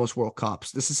have the most World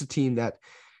Cups. This is a team that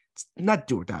it's not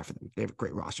do or die for them. They have a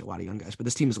great roster, a lot of young guys, but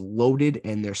this team is loaded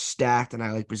and they're stacked. And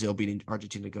I like Brazil beating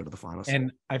Argentina to go to the finals.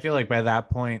 And I feel like by that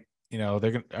point,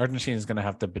 Argentina is going to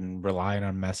have to been relying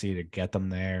on Messi to get them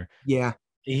there. Yeah.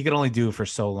 He could only do it for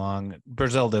so long.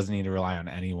 Brazil doesn't need to rely on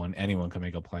anyone. Anyone can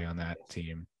make a play on that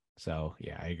team. So,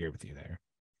 yeah, I agree with you there.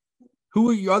 Who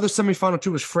were your other semifinal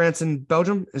two? Was France and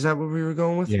Belgium? Is that what we were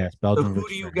going with? Yeah, Belgium. So who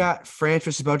do you got? France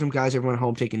versus Belgium, guys. Everyone at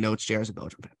home taking notes. Jared's a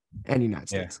Belgium fan and United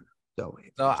States. So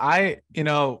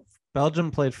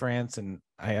Belgium played France, and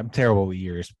I am terrible with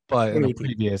years, but in the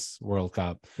previous World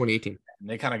Cup, 2018,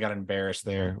 they kind of got embarrassed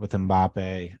there with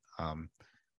Mbappe.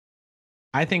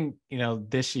 I think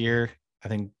this year, I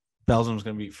think Belgium's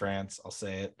going to beat France. I'll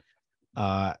say it.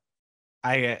 I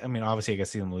mean, obviously, I can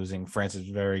see them losing. France is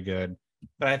very good.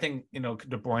 But I think, De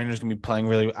Bruyne is going to be playing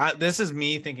really well. This is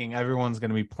me thinking everyone's going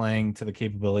to be playing to the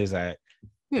capabilities that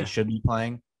they should be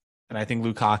playing. And I think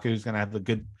Lukaku is going to have the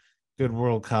good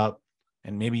World Cup,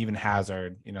 and maybe even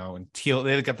Hazard, and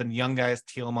they've got the young guys,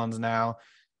 Tielemans now.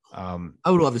 I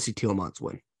would love to see Tielemans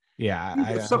win. Yeah.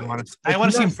 I want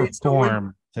to see him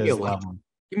perform to his level.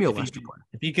 Give me a Leicester player.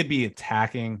 If he could be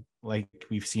attacking like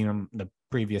we've seen him in the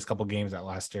previous couple games at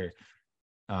Leicester,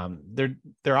 their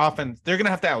offense, they're gonna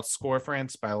have to outscore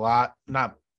France by a lot,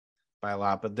 not by a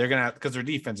lot, but they're gonna have, because their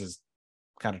defense is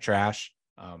kind of trash.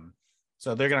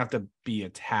 So they're gonna have to be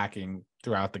attacking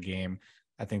throughout the game.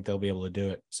 I think they'll be able to do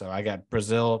it. So I got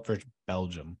Brazil versus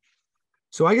Belgium.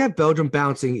 So I got Belgium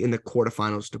bouncing in the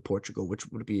quarterfinals to Portugal, which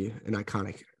would be an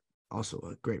iconic, also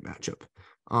a great matchup.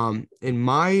 And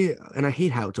I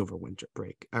hate how it's over winter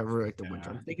break. I really like the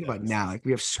winter. I'm thinking about now, like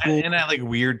we have school and at like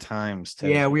weird times too.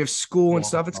 Yeah, we have school and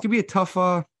stuff. It's gonna be a tough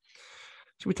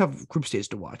group stage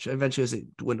to watch. Eventually, as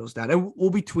it dwindles down, and we'll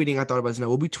be tweeting. I thought about this now.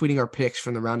 We'll be tweeting our picks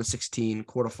from the round of 16,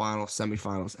 quarterfinals,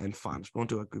 semifinals, and finals. We won't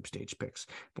do our group stage picks,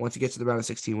 but once it gets to the round of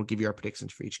 16, we'll give you our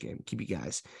predictions for each game. Keep you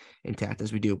guys intact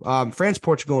as we do. France,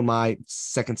 Portugal in my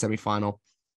second semifinal.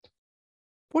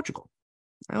 Portugal.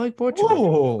 I like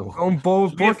Portugal. Going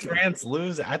bold. France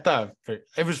lose. I thought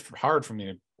it was hard for me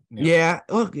to. Yeah,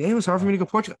 look, it was hard for me to go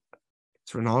Portugal.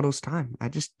 It's Ronaldo's time.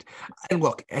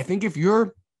 Look, I think if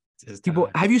you're people,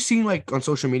 have you seen like on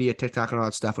social media, TikTok and all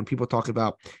that stuff, when people talk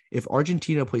about if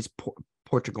Argentina plays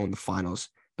Portugal in the finals,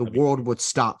 the world would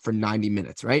stop for 90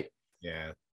 minutes, right?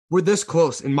 Yeah. We're this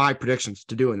close in my predictions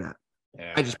to doing that.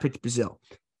 Yeah. I just picked Brazil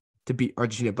to beat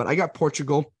Argentina, but I got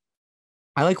Portugal.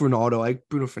 I like Ronaldo. I like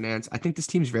Bruno Fernandes. I think this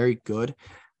team's very good.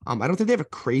 I don't think they have a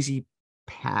crazy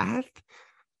path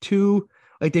to,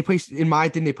 like, they play, in my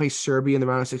opinion, they play Serbia in the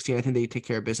round of 16. I think they take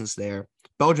care of business there.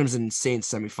 Belgium's an insane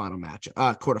quarterfinal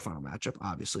matchup,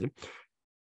 obviously.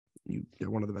 They're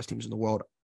one of the best teams in the world.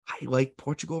 I like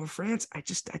Portugal over France. I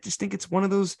just think it's one of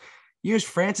those years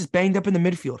France is banged up in the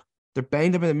midfield. They're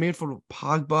banged up in the midfield with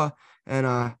Pogba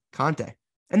and Conte.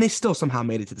 And they still somehow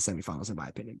made it to the semifinals, in my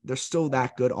opinion. They're still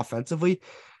that good offensively,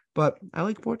 but I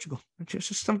like Portugal. It's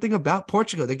just something about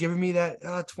Portugal. They're giving me that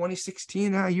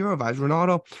 2016 Euro vibes.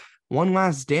 Ronaldo, one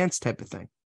last dance type of thing.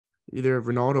 Either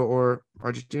Ronaldo or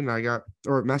Argentina,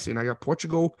 or Messi, and I got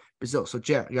Portugal, Brazil. So,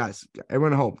 Jared, guys,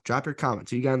 everyone at home, drop your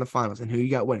comments. Who you got in the finals and who you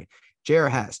got winning?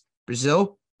 Jared has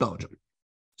Brazil, Belgium.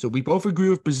 So we both agree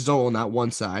with Brazil on that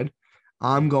one side.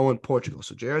 I'm going Portugal.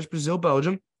 So Jared's Brazil,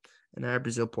 Belgium, and I have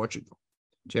Brazil, Portugal.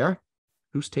 Jared,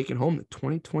 who's taking home the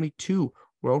 2022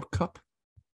 World Cup?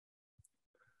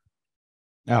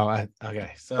 Oh,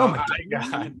 okay. So, oh my God. I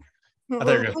thought you were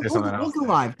going to say something else. Look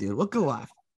alive, dude. Look alive.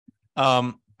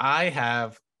 I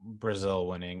have Brazil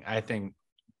winning. I think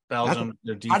Belgium,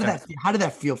 their defense. How did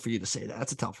that feel for you to say that?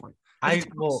 That's a tough one.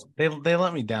 They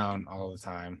let me down all the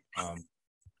time.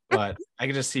 But I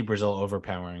can just see Brazil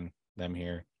overpowering them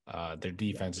here. Their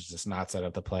defense is just not set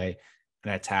up to play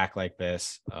an attack like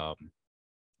this. I'm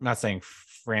not saying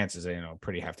France is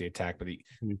pretty hefty attack, but the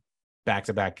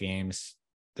back-to-back games,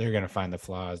 they're going to find the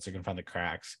flaws. They're going to find the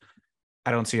cracks. I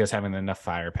don't see us having enough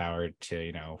firepower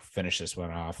to finish this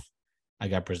one off. I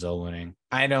got Brazil winning.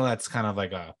 I know that's kind of like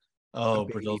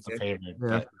Brazil's the favorite,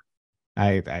 but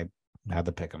I had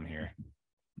to pick them here.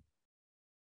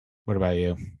 What about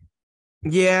you?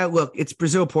 Yeah, look, it's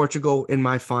Brazil, Portugal in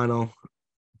my final.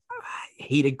 I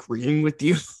hate agreeing with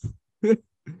you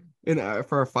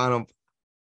for a final.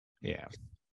 Yeah,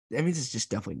 that means it's just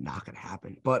definitely not going to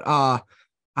happen. But I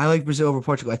like Brazil over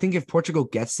Portugal. I think if Portugal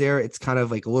gets there, it's kind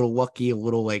of like a little lucky, a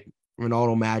little like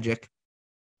Ronaldo magic.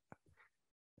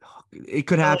 Oh it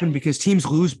could happen because teams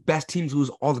lose. Best teams lose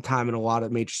all the time in a lot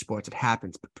of major sports. It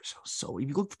happens, but so if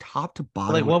you look top to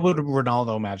bottom, Like, what would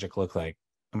Ronaldo magic look like?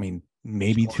 I mean,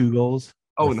 maybe 2 goals.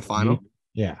 Oh, or in the 3. final?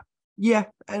 Yeah. Yeah,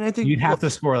 and I think You'd have to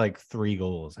score like 3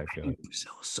 goals, I feel like.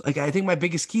 Like I think my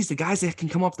biggest key is the guys that can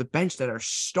come off the bench that are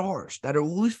stars. That are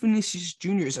Luis Vinicius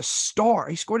Jr. is a star.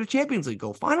 He scored a Champions League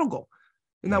goal, final goal.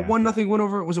 And that 1-0 win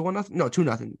over, was it 1-0? No,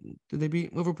 2-0. Did they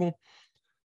beat Liverpool?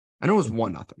 I know it was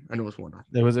 1-0. I know it was 1-0.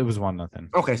 It was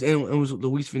 1-0. Okay, so it was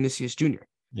Luis Vinicius Jr.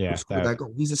 Yeah, who scored that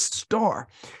goal. He's a star.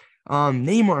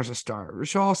 Neymar's a star.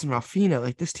 Richarlison, Rafinha,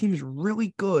 like this team is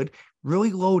really good,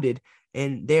 really loaded,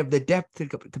 and they have the depth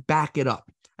to back it up.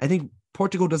 I think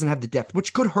Portugal doesn't have the depth,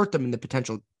 which could hurt them in the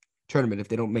potential tournament if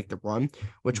they don't make the run,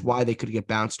 which why they could get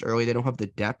bounced early. They don't have the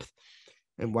depth,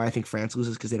 and why I think France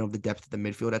loses because they don't have the depth of the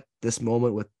midfield at this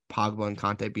moment with Pogba and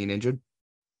Conte being injured.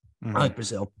 I like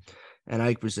Brazil, and I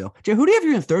like Brazil. Jay, who do you have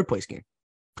in your third place game?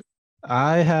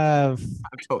 I have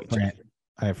France.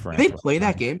 I have France. Did they play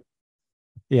that game?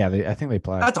 Yeah, I think they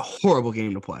play. That's a horrible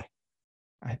game to play.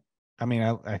 I mean,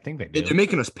 I think they do. They're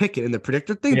making us pick it in the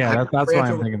predictor thing. Yeah, that's why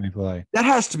I'm thinking they play. That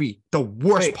has to be the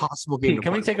worst possible game.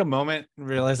 Can we take a moment and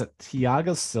realize that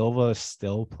Thiago Silva is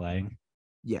still playing?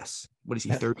 Yes. What is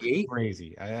he, 38?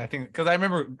 Crazy. I think because I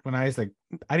remember when I was like,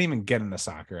 I didn't even get into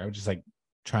soccer. I was just like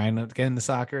trying to get into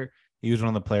soccer. He was one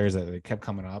of the players that kept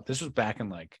coming up. This was back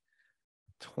in like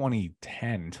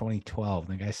 2010, 2012.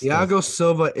 The guy Thiago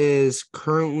Silva is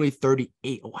currently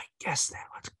 38. Oh, I guess that.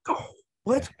 Let's go.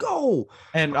 Let's go.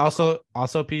 And also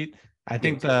Pete, I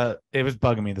think it was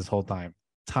bugging me this whole time.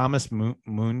 Thomas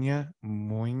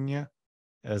Munya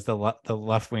as the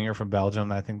left winger from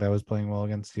Belgium. I think that was playing well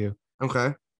against you.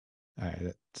 Okay. All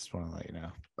right. Just want to let you know.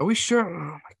 Are we sure? Oh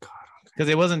my God. Because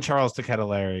it wasn't Charles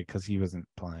Tecatelere because he wasn't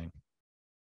playing.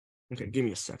 Okay, give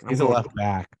me a second. He's a left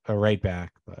back, a right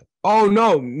back, but oh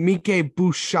no, Mike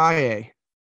Bouchaye.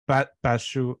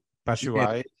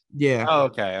 Bashuai. Yeah. Oh,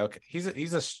 okay.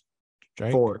 He's a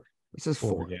strike forward. It says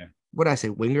forward. Yeah. What did I say?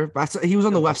 Winger? He was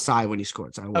on the left side when he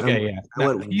scored. So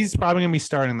He's probably gonna be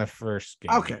starting the first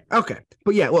game. Okay.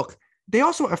 But yeah, look,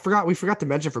 we forgot to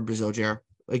mention for Brazil, Jer,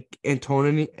 like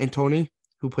Antony,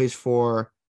 who plays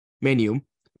for Man U,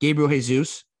 Gabriel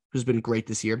Jesus, who's been great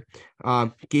this year,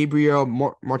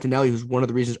 Gabriel Martinelli, who's one of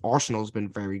the reasons Arsenal has been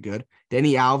very good,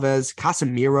 Dani Alves,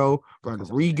 Casemiro,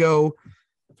 Rodrigo,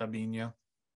 Fabinho.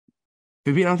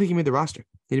 I don't think he made the roster.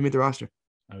 He didn't make the roster.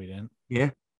 Oh, he didn't? Yeah.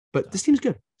 But this team's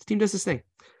good. This team does this thing.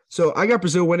 So I got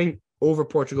Brazil winning over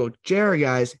Portugal. Jerry,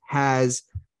 guys, has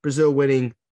Brazil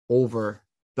winning over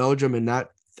Belgium, and that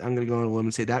I'm going to go on a limb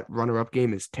and say that runner-up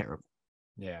game is terrible.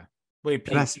 Yeah. Wait,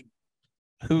 Pete,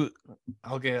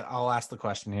 I'll ask the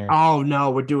question here. Oh no,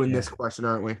 we're doing this question,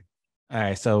 aren't we? All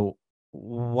right. So,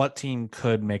 what team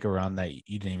could make a run that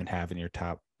you didn't even have in your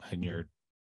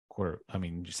quarter? I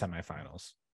mean, your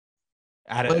semifinals.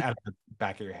 At the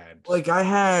back of your head, like I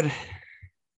had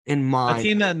in mind a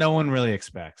team that no one really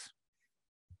expects.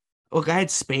 Look, I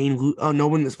had Spain. Oh, no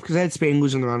one, because I had Spain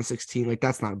losing in the round of 16. Like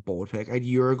that's not a bold pick. I had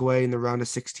Uruguay in the round of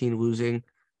 16 losing.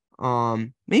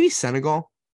 Maybe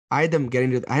Senegal. I had them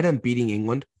beating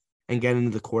England and getting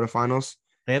into the quarterfinals.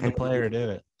 They have the player to do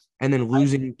it, and then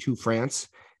losing to France.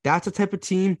 That's a type of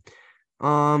team.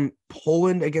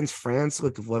 Poland against France,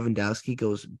 like if Lewandowski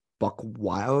goes buck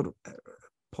wild.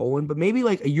 Poland, but maybe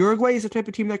like a Uruguay is the type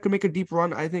of team that could make a deep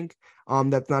run. I think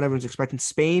that's not everyone's expecting.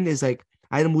 Spain is like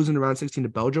I had them losing around 16 to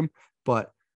Belgium,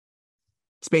 but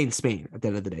Spain at the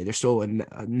end of the day, they're still a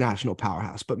national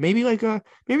powerhouse. But maybe like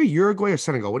maybe Uruguay or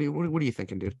Senegal. What are you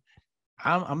thinking, dude?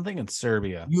 I'm thinking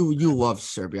Serbia. You love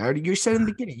Serbia. You said in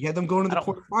the beginning you had them going to the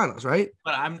quarterfinals, right?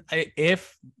 But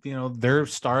if their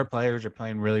star players are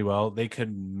playing really well, they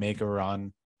could make a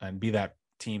run and be that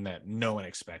team that no one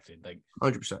expected. Like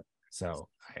 100%. So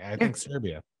I think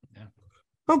Serbia. Yeah.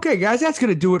 Okay, guys, that's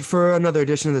going to do it for another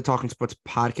edition of the Talking Sports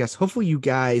podcast. Hopefully you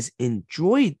guys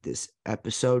enjoyed this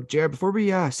episode. Jared, before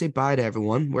we say bye to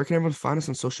everyone, where can everyone find us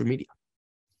on social media?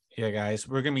 Yeah, guys,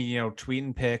 we're going to be,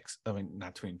 tweeting pics. I mean,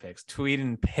 not tweeting pics,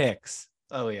 tweeting pics.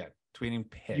 Oh, yeah.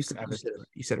 Tweeting pics.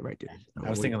 You said it right, dude. I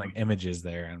was thinking like images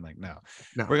there. And I'm like, no.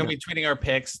 We're going to be tweeting our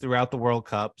picks throughout the World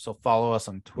Cup. So follow us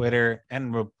on Twitter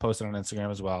and we'll post it on Instagram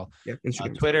as well. Yeah,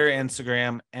 Instagram. Twitter,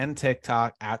 Instagram, and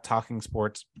TikTok at Talking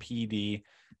Sports PD.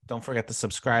 Don't forget to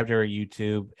subscribe to our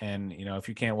YouTube. And, if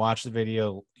you can't watch the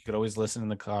video, you could always listen in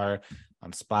the car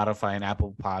on Spotify and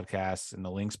Apple Podcasts and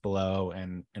the links below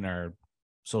and in our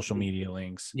social media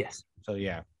links. Yes. So,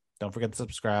 yeah, don't forget to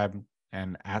subscribe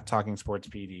and at Talking Sports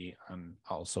PD on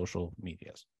all social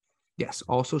medias. Yes,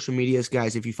 all social medias,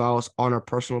 guys. If you follow us on our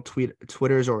personal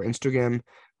Twitters or Instagram,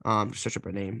 just search up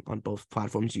our name on both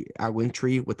platforms. Our link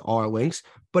tree with all our links.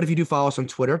 But if you do follow us on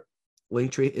Twitter,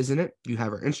 link tree isn't it? You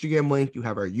have our Instagram link, you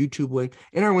have our YouTube link,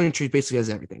 and our link tree basically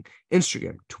has everything: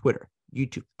 Instagram, Twitter,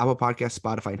 YouTube, Apple Podcasts,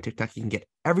 Spotify, and TikTok. You can get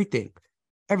everything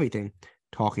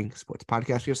Talking Sports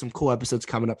Podcast. We have some cool episodes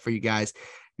coming up for you guys.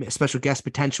 A special guest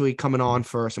potentially coming on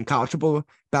for some college football,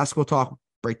 basketball talk.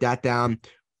 Break that down.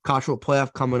 College football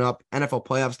playoff coming up, NFL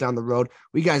playoffs down the road.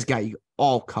 We guys got you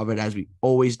all covered as we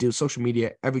always do. Social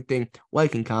media, everything,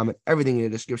 like and comment, everything in the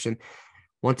description.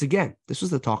 Once again, this was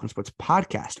the Talking Sports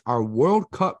Podcast, our World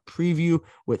Cup preview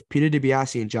with Peter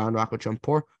DiBiase and John Rocco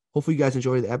Chumpor. Hopefully you guys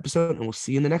enjoyed the episode, and we'll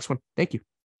see you in the next one. Thank you.